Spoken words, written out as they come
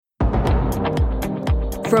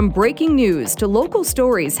From breaking news to local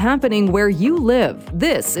stories happening where you live,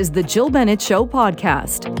 this is the Jill Bennett Show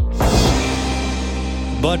podcast.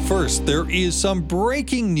 But first, there is some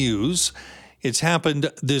breaking news. It's happened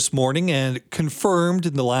this morning and confirmed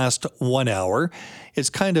in the last 1 hour. It's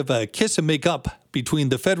kind of a kiss and make up between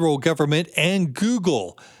the federal government and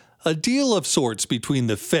Google. A deal of sorts between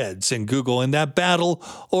the feds and Google in that battle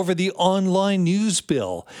over the online news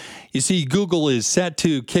bill. You see, Google is set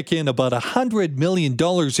to kick in about $100 million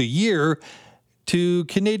a year to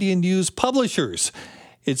Canadian news publishers.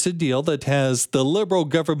 It's a deal that has the Liberal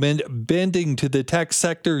government bending to the tech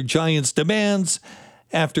sector giant's demands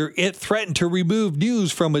after it threatened to remove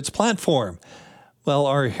news from its platform. Well,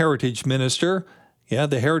 our Heritage Minister,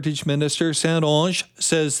 Saint-Onge,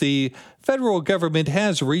 says the federal government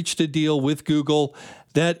has reached a deal with Google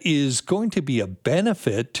that is going to be a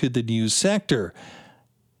benefit to the news sector.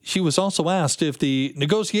 She was also asked if the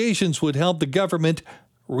negotiations would help the government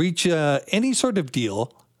reach any sort of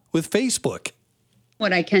deal with Facebook.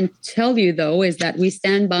 What I can tell you, though, is that we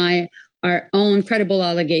stand by our own credible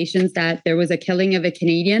allegations that there was a killing of a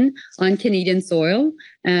Canadian on Canadian soil,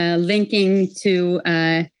 linking to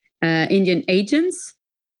Indian agents.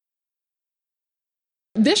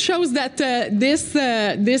 This shows that this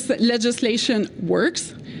legislation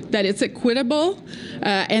works, that it's equitable,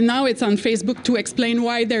 and now it's on Facebook to explain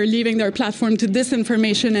why they're leaving their platform to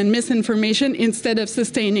disinformation and misinformation instead of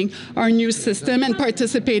sustaining our news system and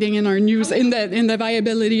participating in our news, in the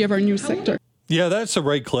viability of our news sector. Yeah, that's the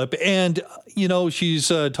right clip. And, she's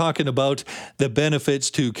talking about the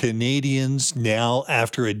benefits to Canadians now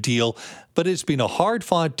after a deal, but it's been a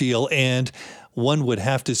hard-fought deal, and one would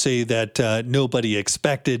have to say that nobody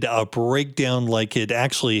expected a breakdown like it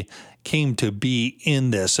actually came to be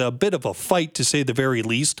in this. A bit of a fight, to say the very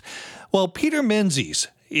least. Well, Peter Menzies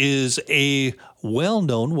is a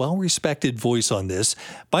well-known, well-respected voice on this.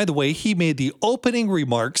 By the way, he made the opening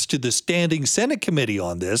remarks to the Standing Senate Committee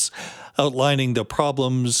on this, outlining the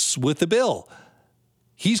problems with the bill.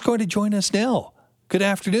 He's going to join us now. Good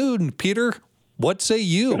afternoon, Peter. What say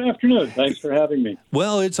you? Good afternoon. Thanks for having me.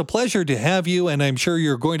 Well, it's a pleasure to have you, and I'm sure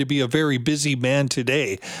you're going to be a very busy man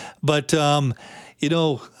today. But,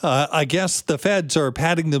 I guess the feds are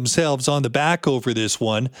patting themselves on the back over this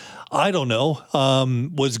one. I don't know.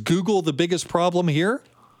 Was Google the biggest problem here?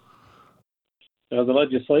 The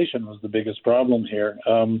legislation was the biggest problem here.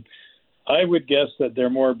 I would guess that they're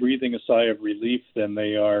more breathing a sigh of relief than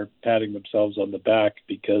they are patting themselves on the back,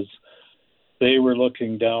 because they were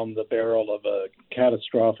looking down the barrel of a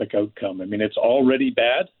catastrophic outcome. I mean, it's already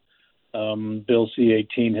bad. Bill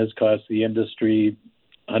C-18 has cost the industry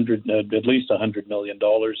at least $100 million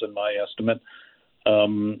in my estimate.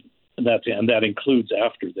 And that includes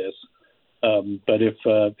after this. But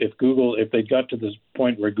if they got to this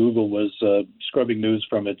point where Google was scrubbing news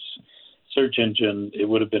from its search engine, it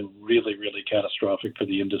would have been really, really catastrophic for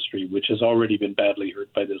the industry, which has already been badly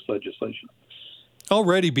hurt by this legislation.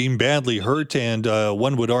 Already being badly hurt, and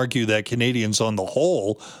one would argue that Canadians on the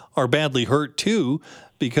whole are badly hurt too,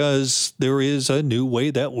 because there is a new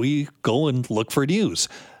way that we go and look for news.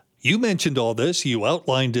 You mentioned all this. You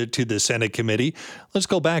outlined it to the Senate committee. Let's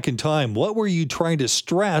go back in time. What were you trying to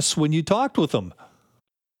stress when you talked with them?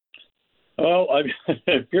 Well, I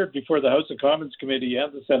appeared before the House of Commons committee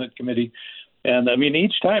and the Senate committee, and I mean,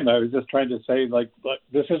 each time I was just trying to say, look,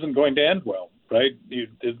 this isn't going to end well, right?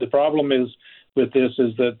 The problem is with this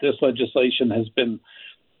is that this legislation has been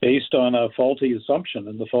based on a faulty assumption,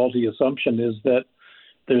 and the faulty assumption is that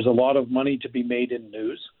there's a lot of money to be made in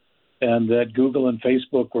news, and that Google and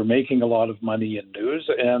Facebook were making a lot of money in news,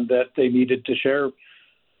 and that they needed to share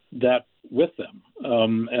that with them.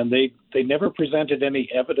 And they never presented any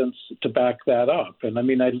evidence to back that up. And I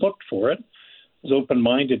mean, I looked for it, was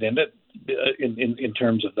open-minded in it, in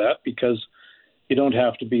terms of that, because you don't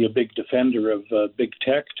have to be a big defender of big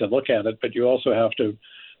tech to look at it, but you also have to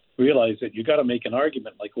realize that you got to make an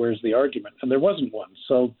argument. Like, where's the argument? And there wasn't one.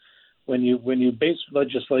 So when you base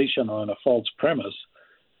legislation on a false premise,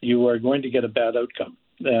 you are going to get a bad outcome.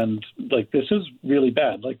 And this is really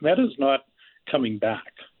bad. Meta's not coming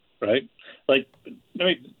back, right?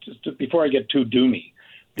 Before I get too doomy,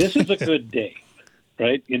 this is a good day,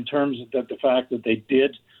 right? In terms of the fact that they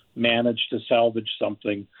did manage to salvage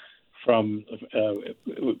something from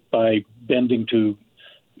by bending to,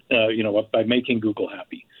 by making Google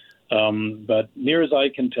happy. But near as I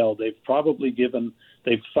can tell, they've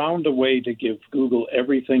found a way to give Google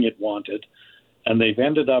everything it wanted, and they've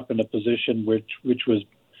ended up in a position which was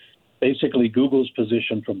basically Google's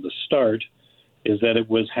position from the start, is that it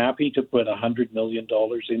was happy to put $100 million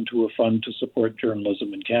into a fund to support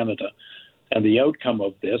journalism in Canada. And the outcome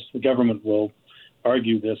of this, the government will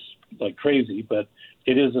argue this like crazy, but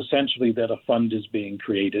it is essentially that a fund is being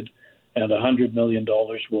created, and $100 million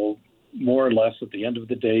will more or less at the end of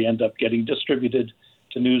the day end up getting distributed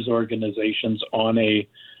to news organizations on a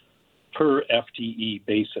per FTE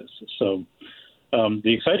basis. So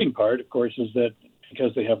the exciting part, of course, is that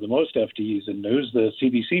because they have the most FTEs in news, the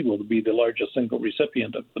CBC will be the largest single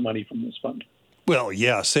recipient of the money from this fund. Well,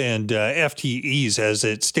 yes, and FTEs as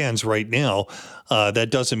it stands right now, that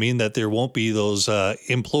doesn't mean that there won't be those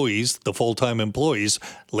employees, the full-time employees,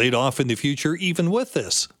 laid off in the future, even with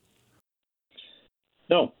this.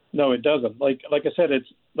 No, it doesn't. Like I said,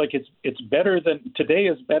 it's better than today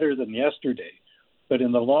is better than yesterday, but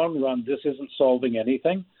in the long run, this isn't solving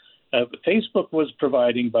anything. Facebook was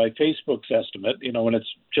providing, by Facebook's estimate, and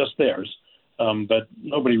it's just theirs, but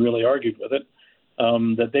nobody really argued with it.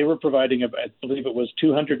 That they were providing, I believe it was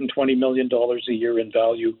 $220 million a year in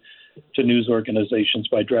value to news organizations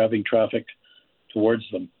by driving traffic towards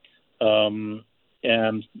them.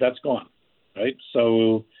 And that's gone, right?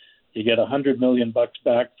 So you get $100 million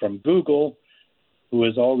back from Google, who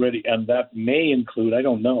is already, and that may include, I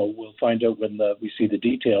don't know, we'll find out when we see the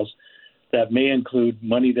details, that may include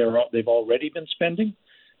money they've already been spending.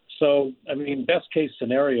 So, I mean, best case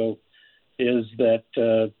scenario is that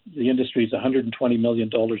the industry is $120 million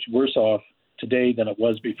worse off today than it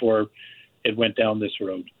was before it went down this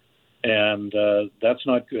road. And that's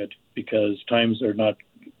not good, because times are not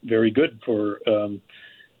very good for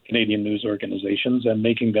Canadian news organizations, and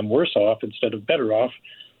making them worse off instead of better off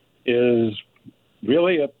is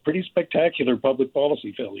really a pretty spectacular public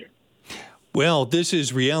policy failure. Well, this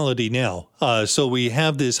is reality now. So we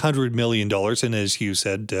have this $100 million, and as you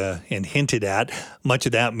said and hinted at, much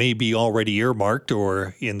of that may be already earmarked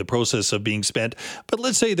or in the process of being spent. But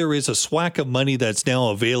let's say there is a swack of money that's now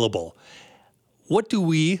available. What do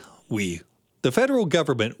the federal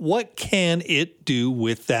government, what can it do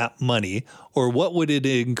with that money, or what would it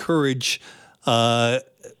encourage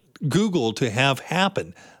Google to have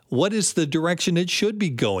happen? What is the direction it should be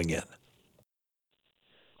going in?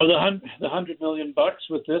 Well, the $100 million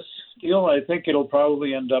with this deal, I think it'll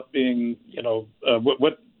probably end up being,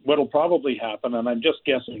 what'll probably happen, and I'm just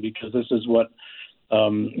guessing because this is what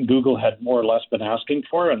Google had more or less been asking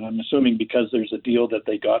for, and I'm assuming because there's a deal that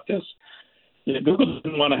they got this. Google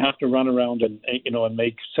didn't want to have to run around and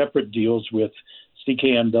make separate deals with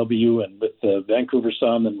CKNW and with the Vancouver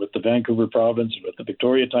Sun and with the Vancouver Province and with the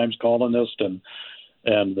Victoria Times Colonist and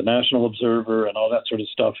the National Observer and all that sort of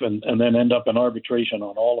stuff, and then end up in arbitration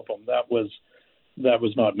on all of them. That was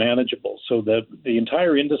not manageable. So that the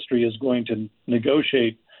entire industry is going to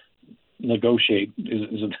negotiate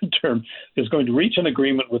is the term, is going to reach an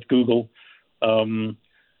agreement with Google as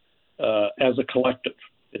a collective.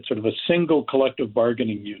 It's sort of a single collective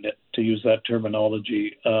bargaining unit, to use that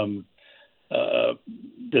terminology. That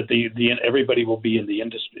everybody will be in the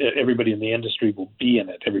industry. Everybody in the industry will be in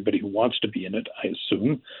it. Everybody who wants to be in it, I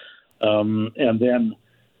assume, and then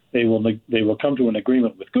they will come to an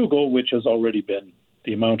agreement with Google, which has already been,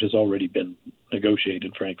 the amount has already been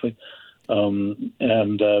negotiated, frankly, and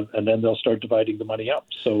then they'll start dividing the money up.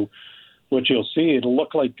 So what you'll see, it'll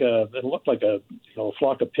look like a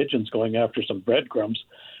flock of pigeons going after some breadcrumbs.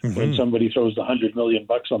 Mm-hmm. When somebody throws the $100 million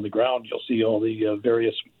on the ground, you'll see all the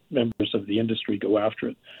various members of the industry go after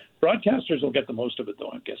it. Broadcasters will get the most of it, though,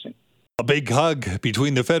 I'm guessing. A big hug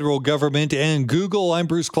between the federal government and Google. I'm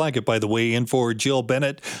Bruce Claggett, by the way, in for Jill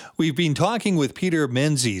Bennett. We've been talking with Peter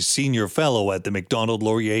Menzies, Senior Fellow at the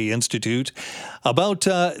Macdonald-Laurier Institute, about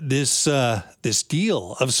this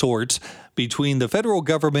deal of sorts between the federal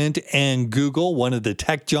government and Google, one of the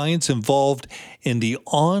tech giants involved in the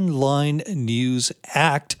Online News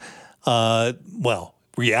Act,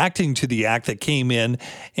 reacting to the act that came in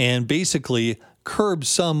and basically curb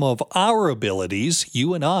some of our abilities,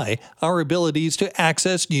 you and I, our abilities to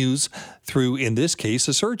access news through, in this case,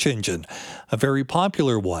 a search engine, a very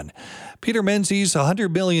popular one. Peter Menzies,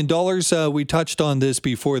 $100 million, we touched on this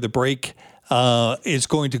before the break, is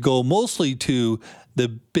going to go mostly to the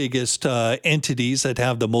biggest entities that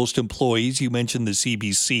have the most employees. You mentioned the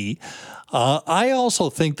CBC. I also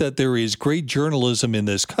think that there is great journalism in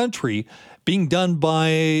this country being done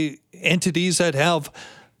by entities that have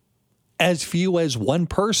as few as one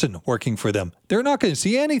person working for them. They're not going to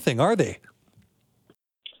see anything, are they?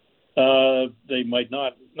 They might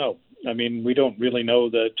not. No. I mean, we don't really know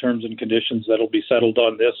the terms and conditions that'll be settled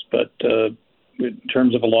on this, but in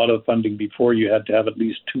terms of a lot of funding before, you had to have at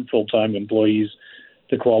least 2 full-time employees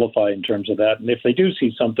to qualify in terms of that. And if they do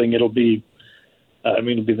see something, it'll be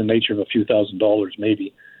the nature of a few $1,000s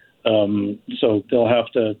maybe. So they'll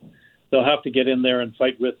have to they'll have to get in there and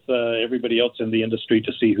fight with everybody else in the industry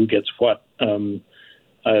to see who gets what.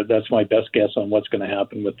 That's my best guess on what's going to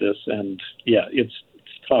happen with this. And yeah, it's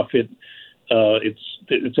tough. This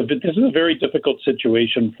is a very difficult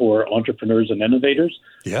situation for entrepreneurs and innovators,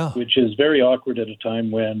 which is very awkward at a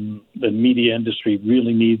time when the media industry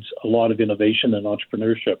really needs a lot of innovation and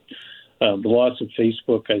entrepreneurship. The loss of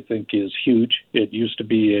Facebook, I think, is huge. It used to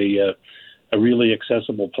be a really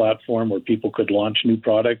accessible platform where people could launch new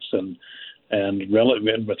products and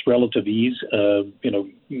with relative ease,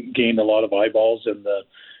 gain a lot of eyeballs in the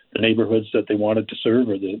neighborhoods that they wanted to serve,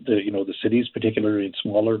 or the cities, particularly in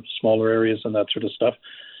smaller areas and that sort of stuff.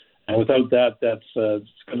 And without that,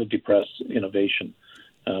 it's going to depress innovation.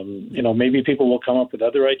 Maybe people will come up with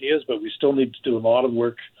other ideas, but we still need to do a lot of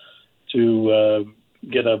work to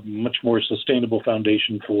get a much more sustainable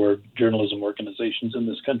foundation for journalism organizations in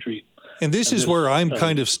this country. And this is where I'm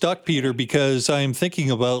kind of stuck, Peter, because I'm thinking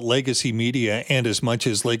about legacy media, and as much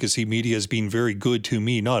as legacy media has been very good to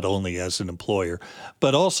me, not only as an employer,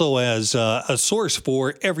 but also as a source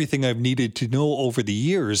for everything I've needed to know over the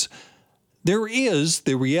years, there is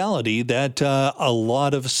the reality that a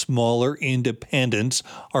lot of smaller independents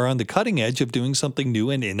are on the cutting edge of doing something new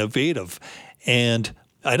and innovative. And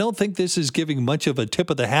I don't think this is giving much of a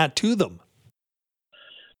tip of the hat to them.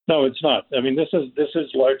 No, it's not. I mean, this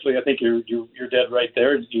is largely, I think you're dead right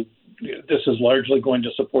there. This is largely going to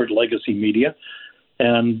support legacy media.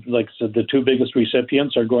 And like I said, the two biggest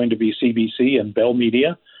recipients are going to be CBC and Bell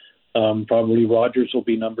Media. Probably Rogers will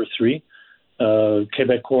be number 3.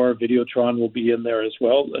 Quebecor, Videotron will be in there as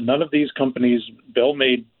well. None of these companies, Bell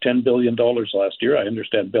made $10 billion last year. I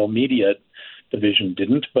understand Bell Media division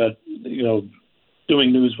didn't, but,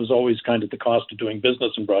 doing news was always kind of the cost of doing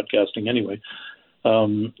business in broadcasting anyway.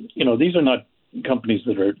 These are not companies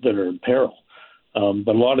that are in peril.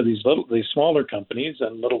 But a lot of these smaller companies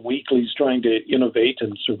and little weeklies trying to innovate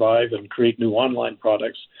and survive and create new online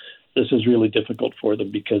products, this is really difficult for them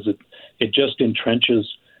because it just entrenches.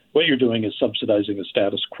 What you're doing is subsidizing the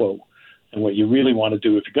status quo. And what you really want to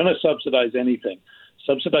do, if you're going to subsidize anything,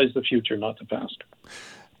 subsidize the future, not the past.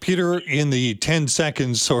 Peter, in the 10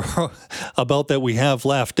 seconds or about that we have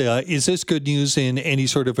left, is this good news in any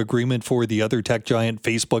sort of agreement for the other tech giant,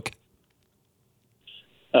 Facebook?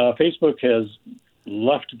 Facebook has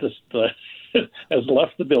left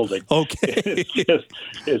the building. Okay.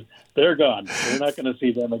 They're gone. We're not going to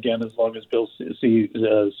see them again as long as Bill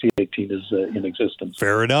C-18 is in existence.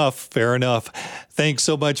 Fair enough. Thanks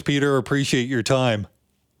so much, Peter. Appreciate your time.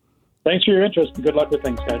 Thanks for your interest, and good luck with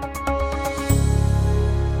things, guys.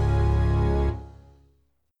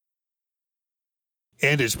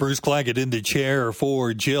 And it's Bruce Claggett in the chair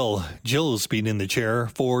for Jill. Jill's been in the chair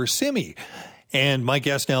for Simi. And my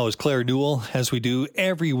guest now is Claire Newell. As we do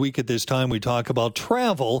every week at this time, we talk about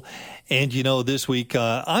travel. And, this week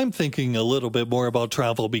I'm thinking a little bit more about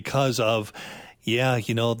travel because of,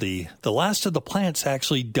 the last of the plants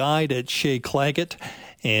actually died at Shea Claggett.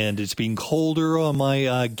 And it's been colder on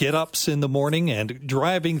my get-ups in the morning and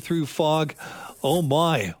driving through fog. Oh,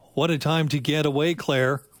 my. What a time to get away,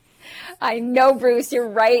 Claire. I know, Bruce, you're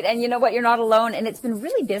right. And you know what? You're not alone. And it's been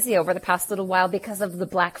really busy over the past little while because of the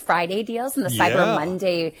Black Friday deals and the Cyber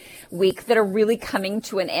Monday week that are really coming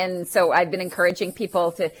to an end. So I've been encouraging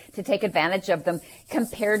people to take advantage of them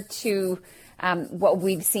compared to what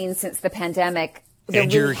we've seen since the pandemic. There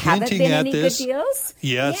and really you're hinting at this. Good deals.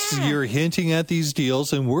 Yes, you're hinting at these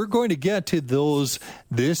deals, and we're going to get to those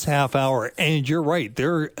this half hour. And you're right.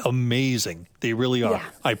 They're amazing. They really are. Yeah.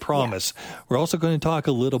 I promise. Yeah. We're also going to talk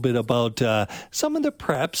a little bit about some of the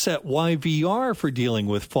preps at YVR for dealing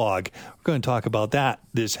with fog. We're going to talk about that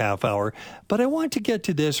this half hour. But I want to get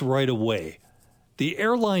to this right away. The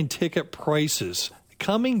airline ticket prices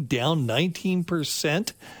coming down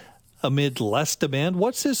 19% amid less demand.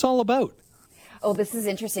 What's this all about? Oh, this is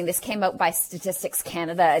interesting. This came out by Statistics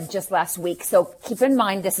Canada just last week. So keep in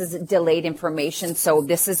mind, this is delayed information. So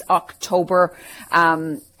this is October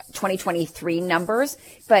 2023 numbers.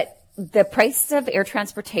 But the price of air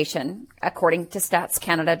transportation, according to Stats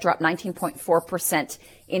Canada, dropped 19.4%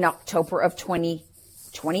 in October of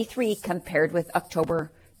 2023 compared with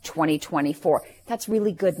October 2024. That's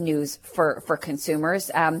really good news for consumers.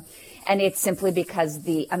 And it's simply because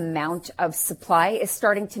the amount of supply is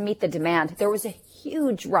starting to meet the demand. There was a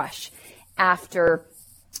huge rush after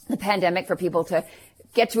the pandemic for people to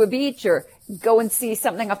get to a beach or go and see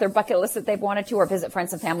something off their bucket list that they've wanted to, or visit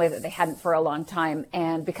friends and family that they hadn't for a long time.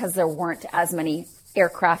 And because there weren't as many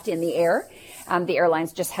aircraft in the air, the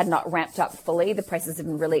airlines just had not ramped up fully. The prices have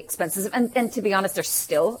been really expensive. And to be honest, they're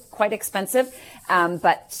still quite expensive,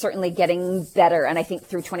 but certainly getting better. And I think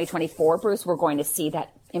through 2024, Bruce, we're going to see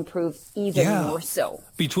that improve even more so.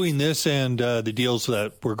 Between this and the deals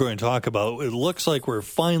that we're going to talk about, it looks like we're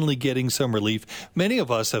finally getting some relief. Many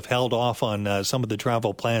of us have held off on some of the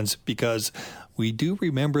travel plans because we do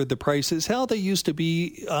remember the prices, how they used to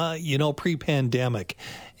be, pre-pandemic.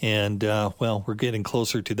 And, we're getting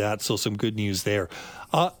closer to that, so some good news there.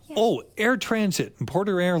 Air Transit and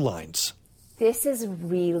Porter Airlines. This is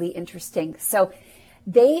really interesting. So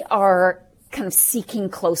they are kind of seeking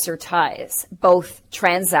closer ties, both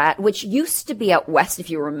Transat, which used to be out west, if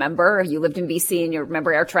you remember. You lived in BC and you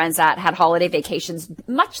remember Air Transat had holiday vacations,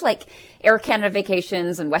 much like Air Canada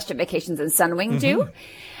Vacations and WestJet Vacations and Sunwing do.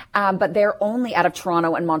 But they're only out of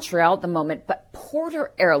Toronto and Montreal at the moment. But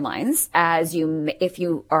Porter Airlines, if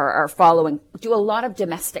you are following, do a lot of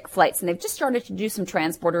domestic flights. And they've just started to do some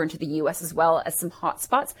transborder into the U.S. as well as some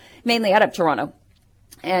hotspots, mainly out of Toronto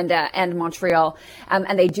and Montreal,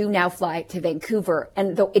 and they do now fly to Vancouver.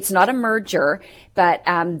 And though it's not a merger, but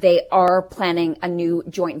they are planning a new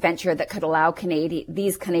joint venture that could allow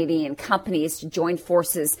these Canadian companies to join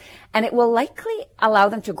forces, and it will likely allow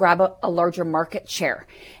them to grab a larger market share.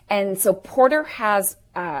 And so Porter has,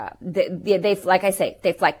 like I say,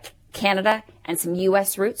 they fly Canada and some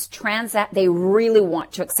U.S. routes. Transat, they really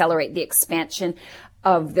want to accelerate the expansion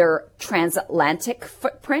of their transatlantic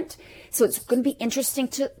footprint. So it's going to be interesting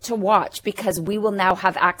to watch, because we will now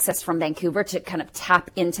have access from Vancouver to kind of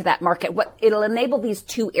tap into that market. It'll enable these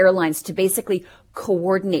two airlines to basically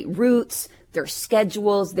coordinate routes, their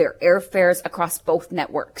schedules, their airfares across both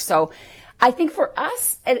networks. So I think for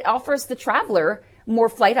us, it offers the traveler more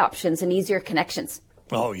flight options and easier connections.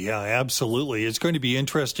 Oh, yeah, absolutely. It's going to be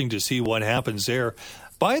interesting to see what happens there.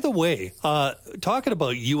 By the way, talking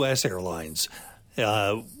about U.S. airlines,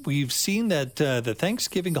 we've seen that the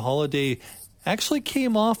Thanksgiving holiday actually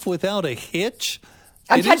came off without a hitch.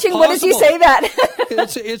 I'm touching. What did you say that?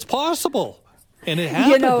 It's possible, and it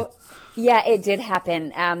happened. Yeah, it did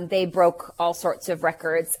happen. They broke all sorts of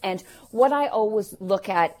records. And what I always look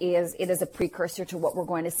at is it is a precursor to what we're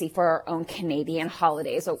going to see for our own Canadian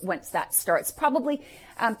holidays. So once that starts, probably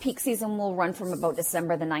peak season will run from about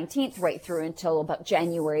December the 19th right through until about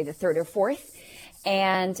January the 3rd or 4th.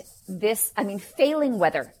 And failing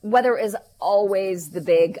weather. Weather is always the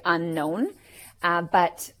big unknown,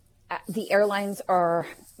 but the airlines are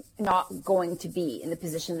not going to be in the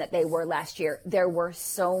position that they were last year. There were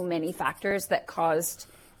so many factors that caused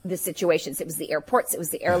the situations. It was the airports, it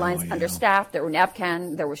was the airlines understaffed, there were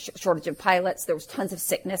NAVCAN, there was shortage of pilots, there was tons of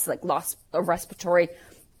sickness, like loss of respiratory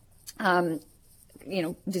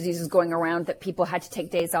diseases going around that people had to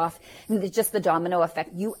take days off. And just the domino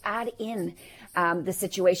effect. You add in the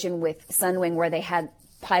situation with Sunwing, where they had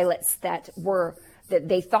pilots that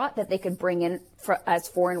they thought that they could bring in as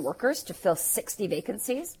foreign workers to fill 60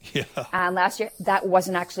 vacancies. Last year, that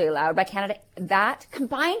wasn't actually allowed by Canada. That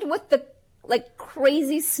combined with the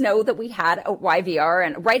crazy snow that we had at YVR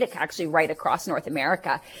and right across North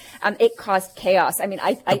America, it caused chaos. I mean,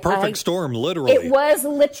 the perfect storm, literally. It was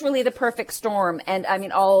literally the perfect storm, and I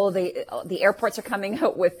mean, all the airports are coming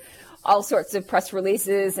out with all sorts of press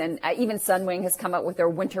releases, and even Sunwing has come out with their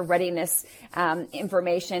winter readiness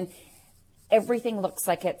information. Everything looks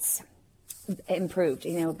like it's improved.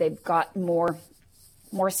 They've got more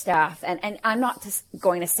staff, and I'm not just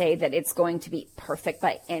going to say that it's going to be perfect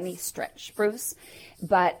by any stretch, Bruce,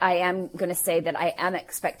 but I am going to say that I am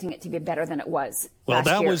expecting it to be better than it was. Well,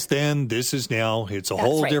 that was then. This is now. It's a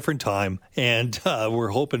whole different time, and we're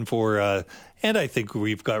hoping for. And I think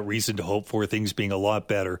we've got reason to hope for things being a lot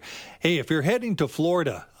better. Hey, if you're heading to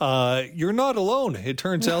Florida, you're not alone. It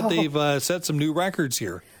turns out they've set some new records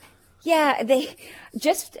here. Yeah, they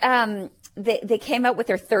just they came out with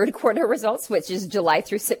their third quarter results, which is July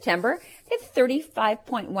through September. They had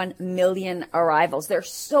 35.1 million arrivals. They're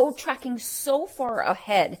tracking so far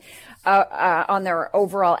ahead on their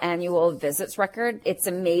overall annual visits record. It's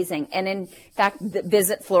amazing. And in fact,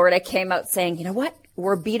 Visit Florida came out saying, you know what?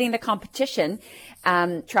 We're beating the competition.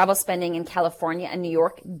 Travel spending in California and New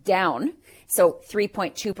York down. So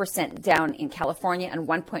 3.2% down in California and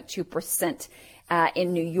 1.2%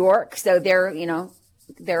 in New York. So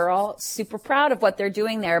they're all super proud of what they're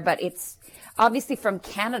doing there, but it's obviously from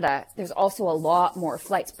Canada. There's also a lot more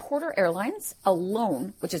flights. Porter Airlines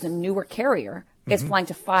alone, which is a newer carrier, is flying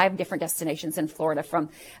to 5 different destinations in Florida from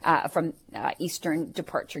Eastern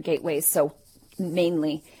departure gateways. So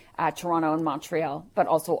mainly Toronto and Montreal, but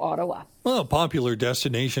also Ottawa. Well, a popular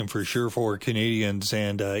destination for sure for Canadians,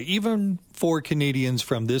 and even for Canadians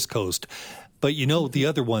from this coast. But the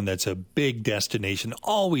other one that's a big destination,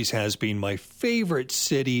 always has been my favorite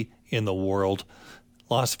city in the world,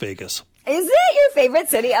 Las Vegas. Is it your favorite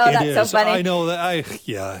city? Oh, that's so funny. I know that.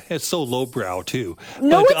 Yeah, it's so lowbrow too.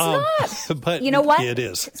 No, it's not. But you know what? It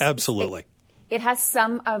is absolutely. It has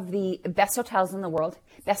some of the best hotels in the world,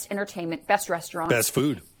 best entertainment, best restaurants, best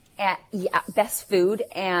food. Best food,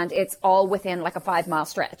 and it's all within like a 5-mile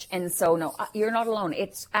stretch. And so, no, you're not alone.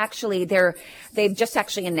 It's actually they've just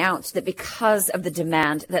actually announced that because of the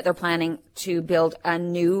demand that they're planning to build a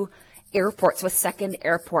new airport, so a second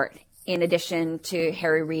airport in addition to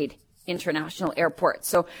Harry Reid International Airport.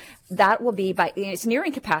 So that will be it's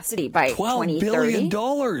nearing capacity by 2030. $12 billion.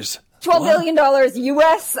 $12 billion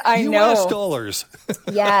US, I know. US dollars.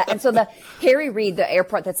 Yeah, and so the Harry Reid, the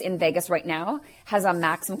airport that's in Vegas right now, has a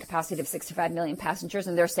maximum capacity of 65 million passengers,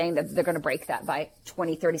 and they're saying that they're going to break that by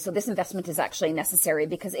 2030. So this investment is actually necessary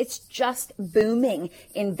because it's just booming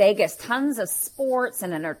in Vegas. Tons of sports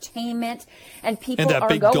and entertainment, and people are going.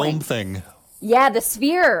 And that big dome thing. Yeah, the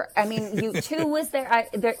Sphere. I mean, U2 was there.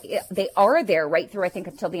 They are there right through, I think,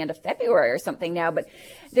 until the end of February or something now. But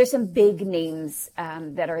there's some big names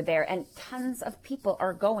that are there, and tons of people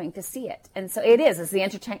are going to see it. And so it's the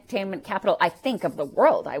entertainment capital, I think, of the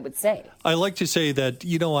world, I would say. I like to say that,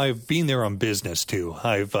 I've been there on business, too.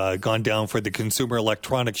 I've gone down for the Consumer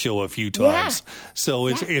Electronics Show a few times. Yeah. So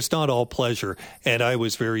it's not all pleasure. And I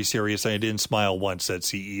was very serious. I didn't smile once at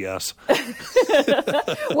CES.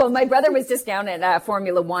 Well, my brother was just down at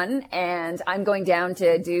Formula One, and I'm going down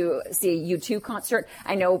to see a U2 concert.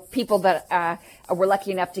 I know people that were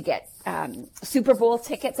lucky enough to get Super Bowl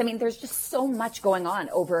tickets. I mean, there's just so much going on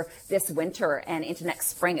over this winter and into next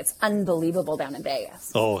spring. It's unbelievable down in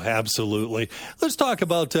Vegas. Oh, absolutely. Let's talk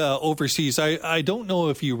about overseas. I don't know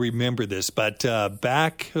if you remember this, but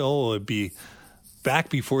it'd be back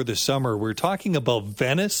before the summer, we're talking about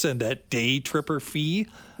Venice and that day tripper fee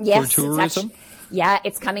for tourism.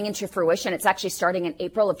 It's coming into fruition. It's actually starting in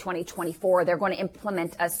April of 2024. They're going to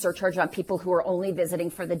implement a surcharge on people who are only visiting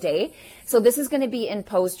for the day. So this is going to be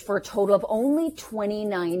imposed for a total of only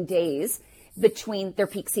 29 days between their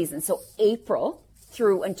peak season. So April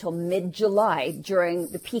through until mid-July during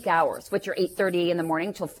the peak hours, which are 8:30 in the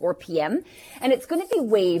morning till 4 p.m. And it's going to be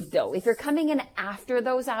waived, though. If you're coming in after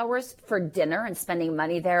those hours for dinner and spending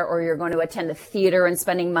money there, or you're going to attend a theater and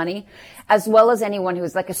spending money, as well as anyone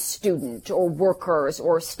who's like a student or workers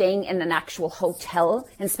or staying in an actual hotel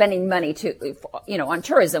and spending money on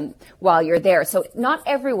tourism while you're there. So not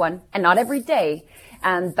everyone and not every day.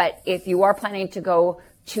 But if you are planning to go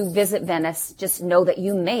to visit Venice, just know that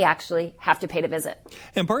you may actually have to pay to visit.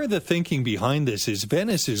 And part of the thinking behind this is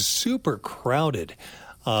Venice is super crowded.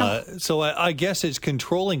 So I guess it's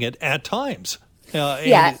controlling it at times.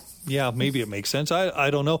 Maybe it makes sense.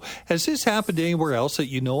 I don't know. Has this happened anywhere else that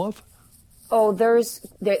you know of? Oh, there's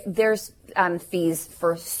fees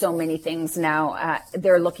for so many things now.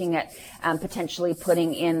 They're looking at potentially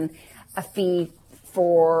putting in a fee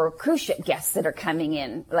for cruise ship guests that are coming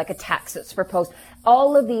in, like a tax that's proposed.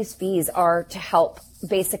 All of these fees are to help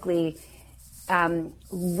basically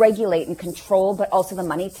regulate and control, but also the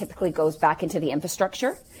money typically goes back into the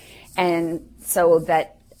infrastructure. And so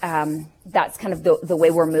that's kind of the way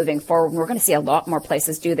we're moving forward. We're going to see a lot more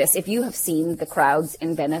places do this. If you have seen the crowds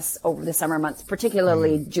in Venice over the summer months,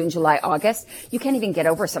 particularly June, July, August, you can't even get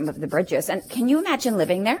over some of the bridges. And can you imagine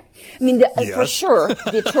living there? I mean, for sure,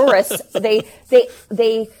 the tourists,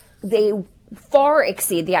 they far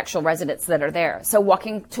exceed the actual residents that are there. So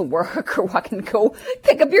walking to work or walking to go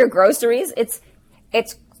pick up your groceries, it's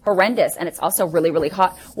horrendous. And it's also really, really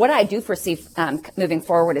hot. What I do foresee moving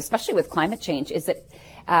forward, especially with climate change, is that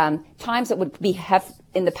times that would have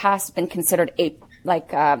in the past been considered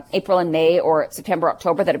April and May or September,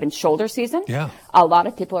 October that have been shoulder season. Yeah. A lot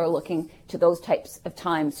of people are looking to those types of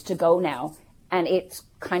times to go now, and it's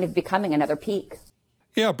kind of becoming another peak.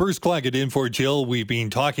 Yeah, Bruce Claggett in for Jill. We've been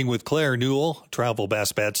talking with Claire Newell, Travel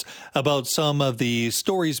Best Bets, about some of the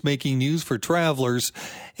stories making news for travelers.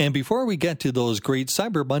 And before we get to those great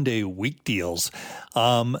Cyber Monday week deals,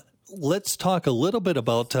 let's talk a little bit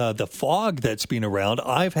about the fog that's been around.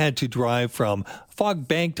 I've had to drive from fog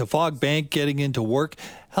bank to fog bank getting into work.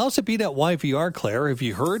 How's it been at YVR, Claire? Have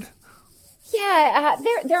you heard? Yeah,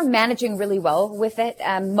 they're managing really well with it.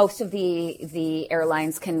 Most of the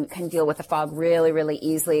airlines can deal with the fog really, really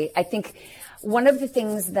easily. I think one of the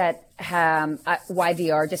things that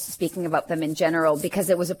YVR, just speaking about them in general, because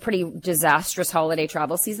it was a pretty disastrous holiday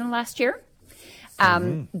travel season last year.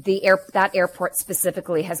 That airport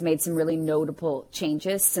specifically has made some really notable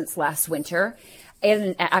changes since last winter.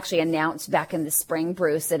 it actually announced back in the spring,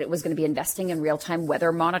 Bruce, that it was going to be investing in real-time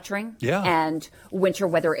weather monitoring and winter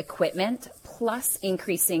weather equipment, plus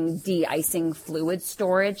increasing de-icing fluid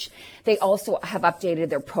storage. They also have updated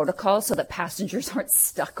their protocol so that passengers aren't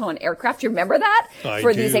stuck on aircraft. You remember that?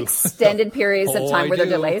 These extended periods of time where there are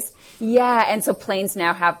delays? Yeah, and so planes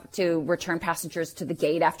now have to return passengers to the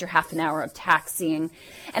gate after half an hour of taxiing.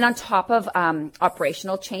 And on top of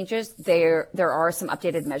operational changes, there are some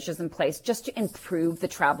updated measures in place just to improve the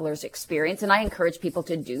traveler's experience. And I encourage people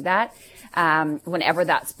to do that whenever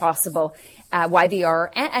that's possible. YVR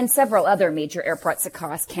and several other major airports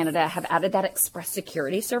across Canada have added that express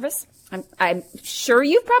security service. I'm sure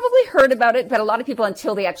you've probably heard about it, but a lot of people,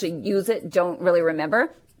 until they actually use it, don't really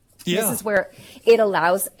remember. Yeah. This is where it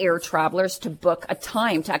allows air travelers to book a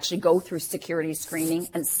time to actually go through security screening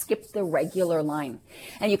and skip the regular line.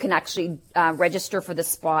 And you can actually register for the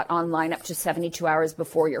spot online up to 72 hours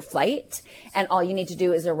before your flight. And all you need to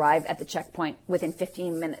do is arrive at the checkpoint within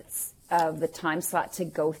 15 minutes of the time slot to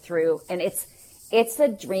go through. And it's a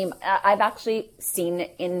dream. I've actually seen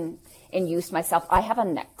it in use myself. I have a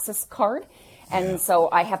Nexus card. And so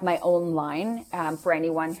I have my own line for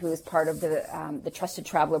anyone who is part of the Trusted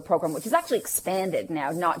Traveler program, which is actually expanded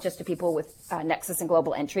now, not just to people with Nexus and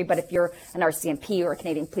Global Entry, but if you're an RCMP or a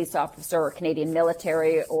Canadian police officer or Canadian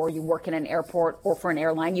military, or you work in an airport or for an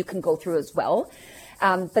airline, you can go through as well.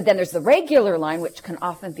 But then there's the regular line, which can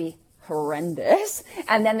often be horrendous.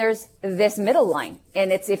 And then there's this middle line.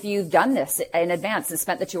 And it's if you've done this in advance and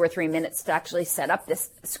spent the 2 or 3 minutes to actually set up this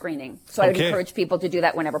screening. So I would encourage people to do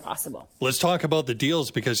that whenever possible. Let's talk about the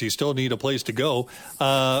deals, because you still need a place to go.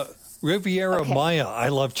 Riviera Maya. I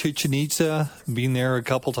love Chichen Itza. Been there a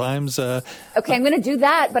couple times. I'm going to do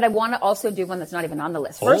that, but I want to also do one that's not even on the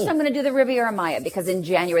list. First, I'm going to do the Riviera Maya, because in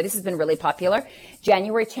January, this has been really popular.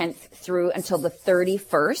 January 10th through until the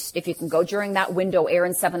 31st. If you can go during that window, air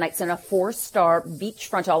and 7 nights in a 4-star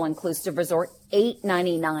beachfront all-inclusive resort,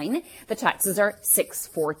 $899. The taxes are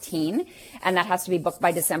 $614, and that has to be booked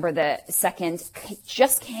by December the 2nd. It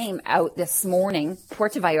just came out this morning.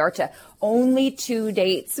 Puerto Vallarta, only 2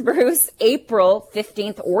 dates, Bruce. April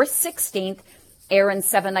 15th or 16th, air and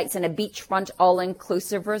 7 nights in a beachfront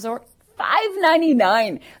all-inclusive resort.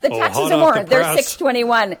 $599. The taxes are more. They're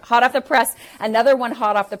 $621. Hot off the press. Another one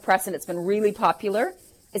hot off the press, and it's been really popular,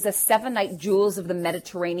 is a 7-night Jewels of the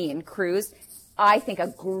Mediterranean cruise. I think a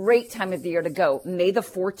great time of the year to go. May the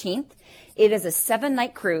 14th. It is a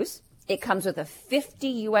 7-night cruise. It comes with a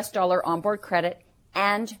 $50 onboard credit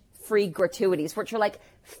and free gratuities, which are like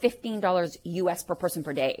 $15 US per person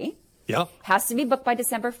per day. Yeah. Has to be booked by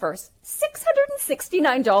December 1st.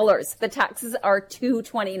 $669. The taxes are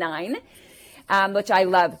 $229, which I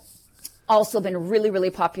love. Also been really, really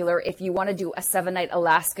popular. If you want to do a 7-night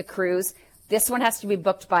Alaska cruise, this one has to be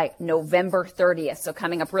booked by November 30th. So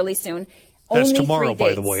coming up really soon. That's Only tomorrow, 3 dates.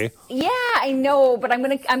 by the way. Yeah, I know, but I'm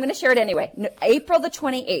gonna share it anyway. April the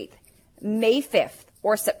 28th, May 5th,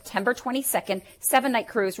 or September 22nd, 7-night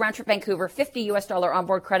cruise, round trip Vancouver, $50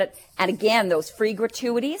 onboard credit, and again those free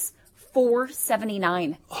gratuities,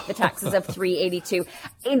 $479. The taxes of $382.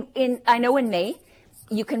 I know in May,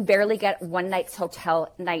 you can barely get 1 night's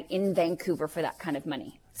hotel night in Vancouver for that kind of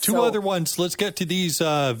money. Two other ones. Let's get to these.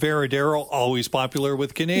 Varadero, always popular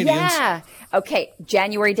with Canadians. Yeah. Okay.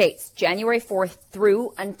 January dates. January 4th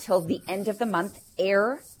through until the end of the month.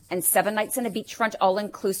 Air and 7 nights in a beachfront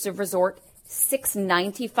all-inclusive resort.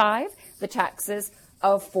 $695. The taxes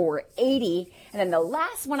of $480. And then the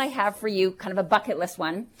last one I have for you, kind of a bucket list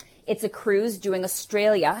one. It's a cruise doing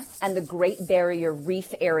Australia and the Great Barrier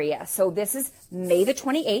Reef area. So this is May the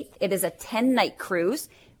 28th. It is a 10-night cruise.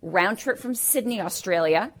 Round trip from Sydney,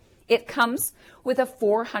 Australia. It comes with a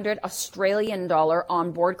 $400 Australian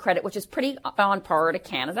onboard credit, which is pretty on par to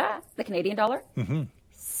Canada, the Canadian dollar. Mm-hmm.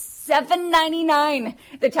 $799.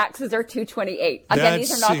 The taxes are $228. Again,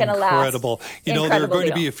 these are not going to last. Incredible. You know, there are going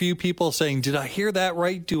to be a few people saying, did I hear that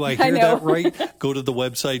right? Do I hear that right? Go to the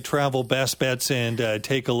website, Travel Best Bets, and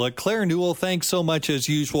take a look. Claire Newell, thanks so much as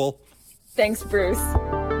usual. Thanks, Bruce.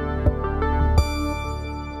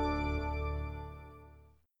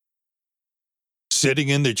 Sitting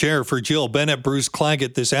in the chair for Jill Bennett, Bruce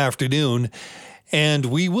Claggett this afternoon. And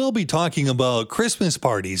we will be talking about Christmas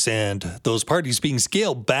parties and those parties being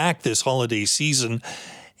scaled back this holiday season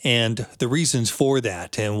and the reasons for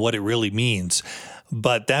that and what it really means.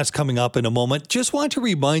 But that's coming up in a moment. Just want to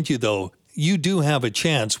remind you, though, you do have a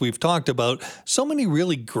chance. We've talked about so many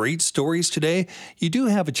really great stories today. You do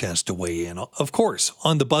have a chance to weigh in, of course,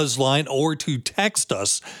 on the Buzz line or to text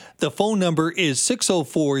us. The phone number is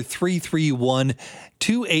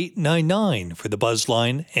 604-331-2899 for the Buzz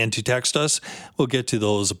line. And to text us, we'll get to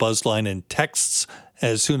those Buzz line and texts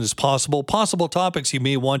as soon as possible. Possible topics you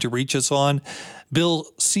may want to reach us on: Bill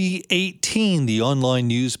C-18, the online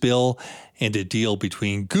news bill, and a deal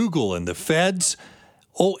between Google and the feds.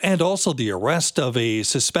 Oh, and also the arrest of a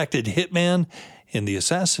suspected hitman in the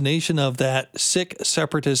assassination of that Sikh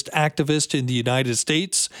separatist activist in the United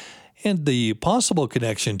States, and the possible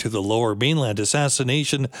connection to the Lower Mainland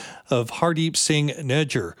assassination of Hardeep Singh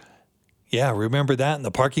Nijjar. Yeah, remember that in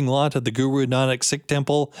the parking lot of the Guru Nanak Sikh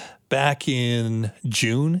Temple back in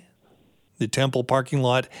June? The temple parking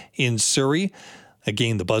lot in Surrey.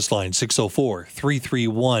 Again, the buzz line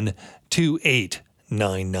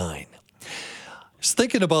 604-331-2899. I was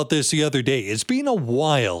thinking about this the other day. It's been a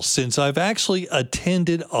while since I've actually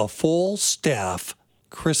attended a full staff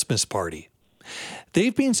Christmas party.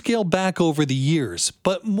 They've been scaled back over the years,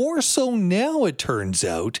 but more so now, it turns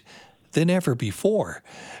out, than ever before,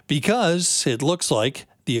 because it looks like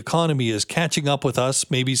the economy is catching up with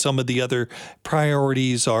us. Maybe some of the other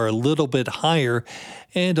priorities are a little bit higher.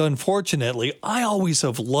 And unfortunately, I always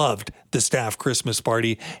have loved the staff Christmas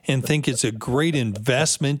party and think it's a great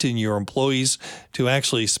investment in your employees to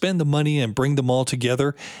actually spend the money and bring them all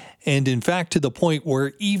together. And in fact, to the point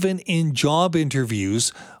where even in job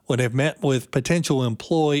interviews, when I've met with potential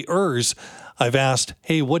employers, I've asked,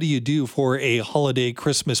 hey, what do you do for a holiday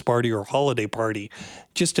Christmas party or holiday party?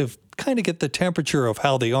 Just to kind of get the temperature of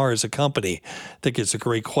how they are as a company. I think it's a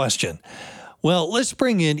great question. Well, let's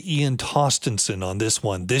bring in Ian Tostenson on this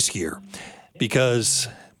one this year, because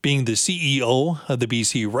being the CEO of the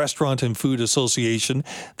BC Restaurant and Food Association,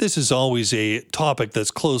 this is always a topic that's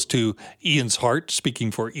close to Ian's heart. Speaking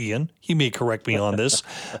for Ian, he may correct me on this,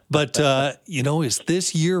 but is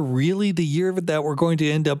this year really the year that we're going to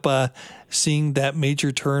end up seeing that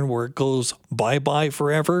major turn where it goes bye-bye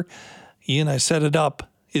forever? Ian, I set it up.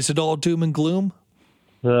 Is it all doom and gloom?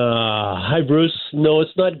 Hi, Bruce. No,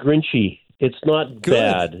 it's not grinchy. It's not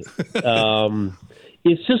bad.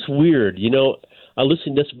 It's just weird.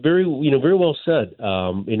 Listen, that's very well said.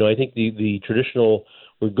 I think the traditional,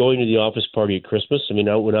 we're going to the office party at Christmas. I mean,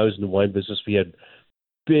 when I was in the wine business, we had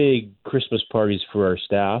big Christmas parties for our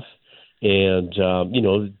staff and,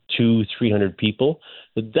 200-300 people.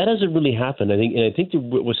 But that hasn't really happened. I think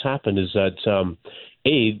what's happened is that,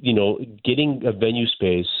 getting a venue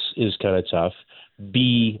space is kind of tough.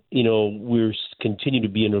 B, we're continue to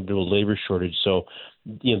be in a bit of a labor shortage. So,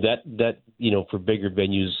 that for bigger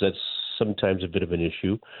venues, that's sometimes a bit of an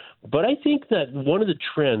issue. But I think that one of the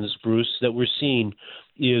trends, Bruce, that we're seeing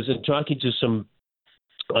is, in talking to some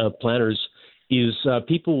planners, is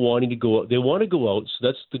people wanting to go out. They want to go out, so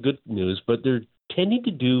that's the good news, but they're tending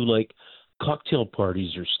to do like cocktail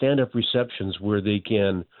parties or stand-up receptions where they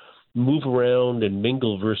can move around and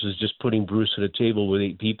mingle versus just putting Bruce at a table with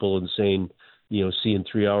 8 people and saying, see you in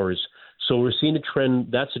 3 hours. So we're seeing a trend.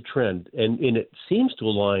 That's a trend. And it seems to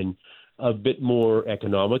align a bit more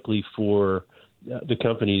economically for the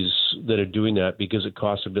companies that are doing that because it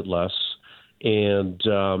costs a bit less and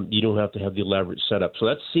you don't have to have the elaborate setup. So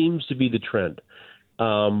that seems to be the trend.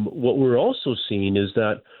 What we're also seeing is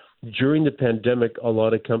that during the pandemic, a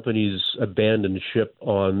lot of companies abandoned ship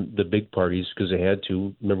on the big parties because they had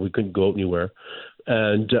to. Remember, we couldn't go out anywhere.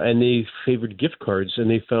 And they favored gift cards, and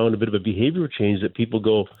they found a bit of a behavioral change that people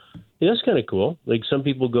go, hey, that's kind of cool. Like some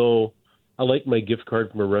people go, I like my gift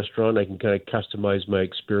card from a restaurant. I can kind of customize my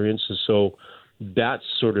experience. And so that's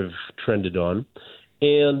sort of trended on.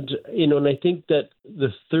 And, and I think that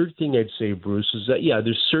the third thing I'd say, Bruce, is that,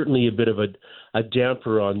 there's certainly a bit of a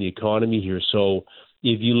damper on the economy here. So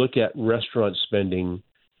if you look at restaurant spending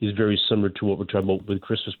is very similar to what we're talking about with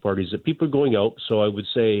Christmas parties, that people are going out. So I would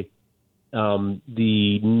say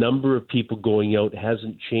the number of people going out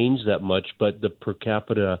hasn't changed that much, but the per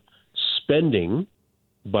capita spending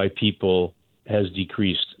by people has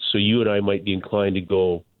decreased. So you and I might be inclined to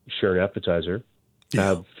go share an appetizer,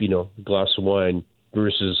 have, a glass of wine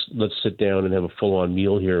versus let's sit down and have a full-on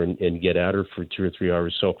meal here and get at her for 2 or 3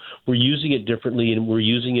 hours. So we're using it differently, and we're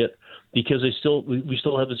using it because we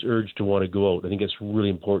still have this urge to want to go out. I think it's really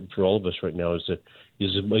important for all of us right now is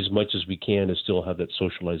as much as we can to still have that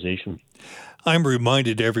socialization. I'm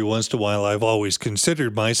reminded every once in a while, I've always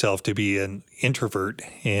considered myself to be an introvert,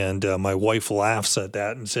 and my wife laughs at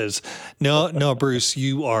that and says, no, Bruce,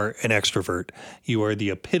 you are an extrovert. You are the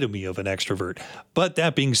epitome of an extrovert. But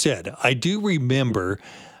that being said, I do remember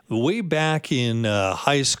way back in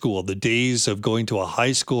high school, the days of going to a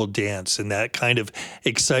high school dance and that kind of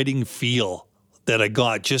exciting feel that I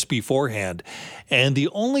got just beforehand. And the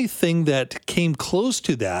only thing that came close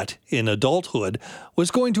to that in adulthood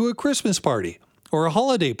was going to a Christmas party or a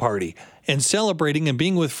holiday party and celebrating and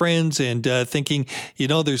being with friends and thinking,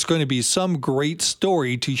 there's going to be some great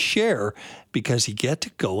story to share because you get to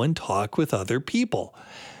go and talk with other people.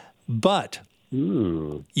 But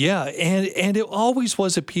yeah, and it always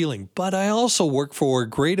was appealing. But I also work for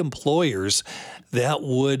great employers that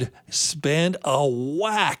would spend a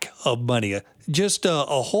whack of money, just a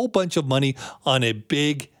whole bunch of money on a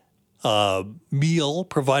big meal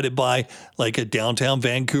provided by like a downtown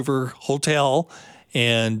Vancouver hotel.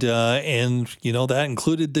 And that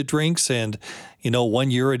included the drinks. And,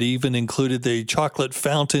 1 year it even included the chocolate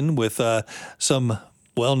fountain with some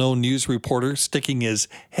well-known news reporter sticking his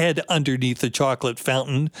head underneath the chocolate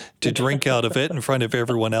fountain to drink out of it in front of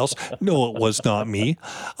everyone else. No, it was not me.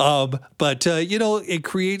 But it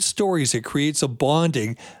creates stories. It creates a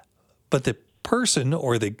bonding. But the person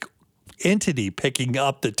or the entity picking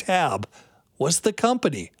up the tab was the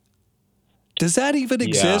company. Does that even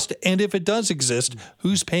exist? Yeah. And if it does exist,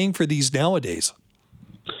 who's paying for these nowadays?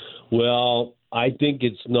 Well, I think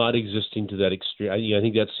it's not existing to that extreme. I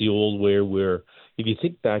think that's the old way where if you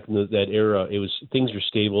think back in that era, it was things were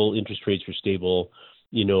stable, interest rates were stable,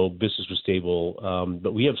 business was stable.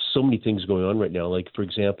 But we have so many things going on right now. Like, for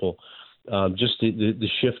example, just the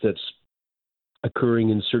shift that's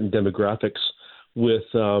occurring in certain demographics with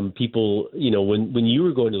people, when you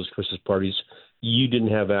were going to those Christmas parties, you didn't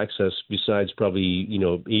have access besides probably,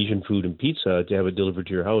 Asian food and pizza to have it delivered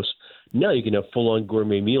to your house. Now you can have full-on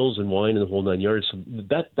gourmet meals and wine and the whole 9 yards. So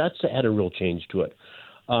that's had a real change to it.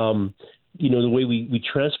 The way we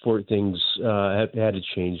transport things have had to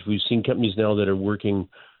change. We've seen companies now that are working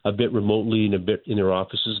a bit remotely and a bit in their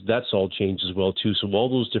offices. That's all changed as well, too. So all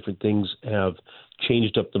those different things have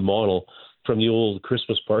changed up the model from the old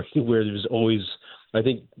Christmas party where there's always – I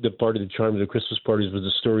think the part of the charm of the Christmas parties was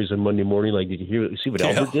the stories on Monday morning. Like, did you see what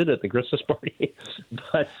Albert did at the Christmas party?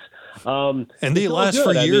 But and they last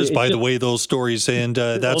for years, by the way, those stories. And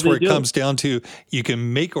that's where it comes down to you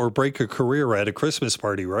can make or break a career at a Christmas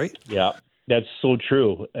party, right? Yeah, that's so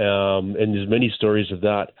true. And there's many stories of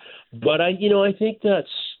that. But I think that's.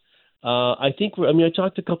 I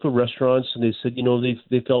talked to a couple of restaurants and they said,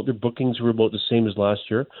 they felt their bookings were about the same as last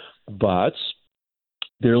year, but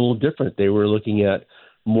they're a little different. They were looking at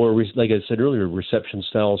more, like I said earlier, reception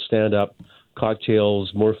style, stand-up,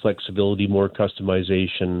 cocktails, more flexibility, more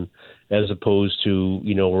customization, as opposed to,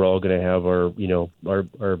 we're all going to have our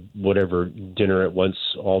whatever dinner at once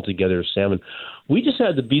all together, salmon. We just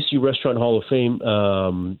had the BC Restaurant Hall of Fame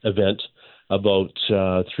event about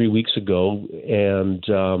 3 weeks ago, and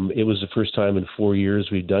it was the first time in 4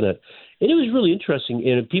 years we've done it. And it was really interesting,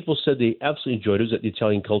 and people said they absolutely enjoyed it. It was at the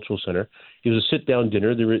Italian Cultural Center. It was a sit-down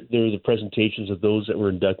dinner. There were the presentations of those that were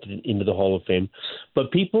inducted into the Hall of Fame.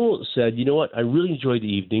 But people said, you know what, I really enjoyed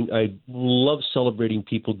the evening. I love celebrating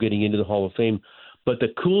people getting into the Hall of Fame. But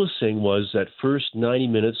the coolest thing was that first 90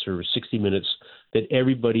 minutes or 60 minutes that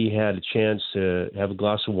everybody had a chance to have a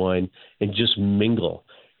glass of wine and just mingle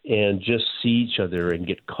and just see each other and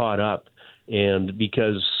get caught up. And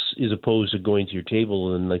because as opposed to going to your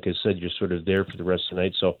table and, like I said, you're sort of there for the rest of the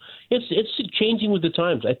night. So it's changing with the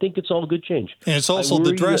times. I think it's all good change. And it's also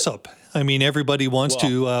the dress up. I mean, everybody wants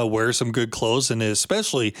to wear some good clothes, and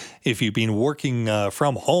especially if you've been working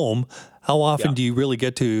from home, how often do you really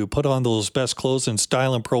get to put on those best clothes and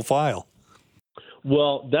style and profile?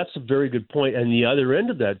 Well, that's a very good point. And the other end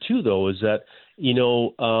of that, too, though, is that, you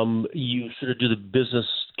sort of do the business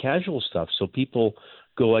casual stuff. So people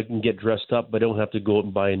go, I can get dressed up, but I don't have to go out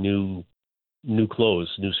and buy a new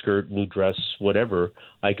clothes, new skirt, new dress, whatever.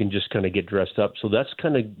 I can just kind of get dressed up. So that's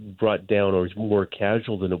kind of brought down, or is more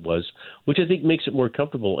casual than it was, which I think makes it more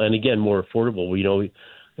comfortable and, again, more affordable.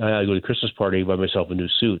 I go to a Christmas party, buy myself a new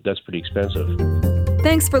suit. That's pretty expensive.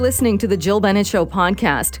 Thanks for listening to the Jill Bennett Show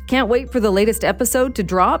podcast. Can't wait for the latest episode to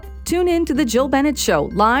drop? Tune in to the Jill Bennett Show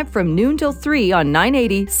live from noon till 3 on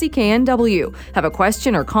 980 CKNW. Have a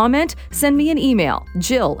question or comment? Send me an email,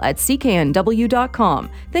 jill@cknw.com.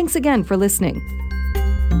 Thanks again for listening.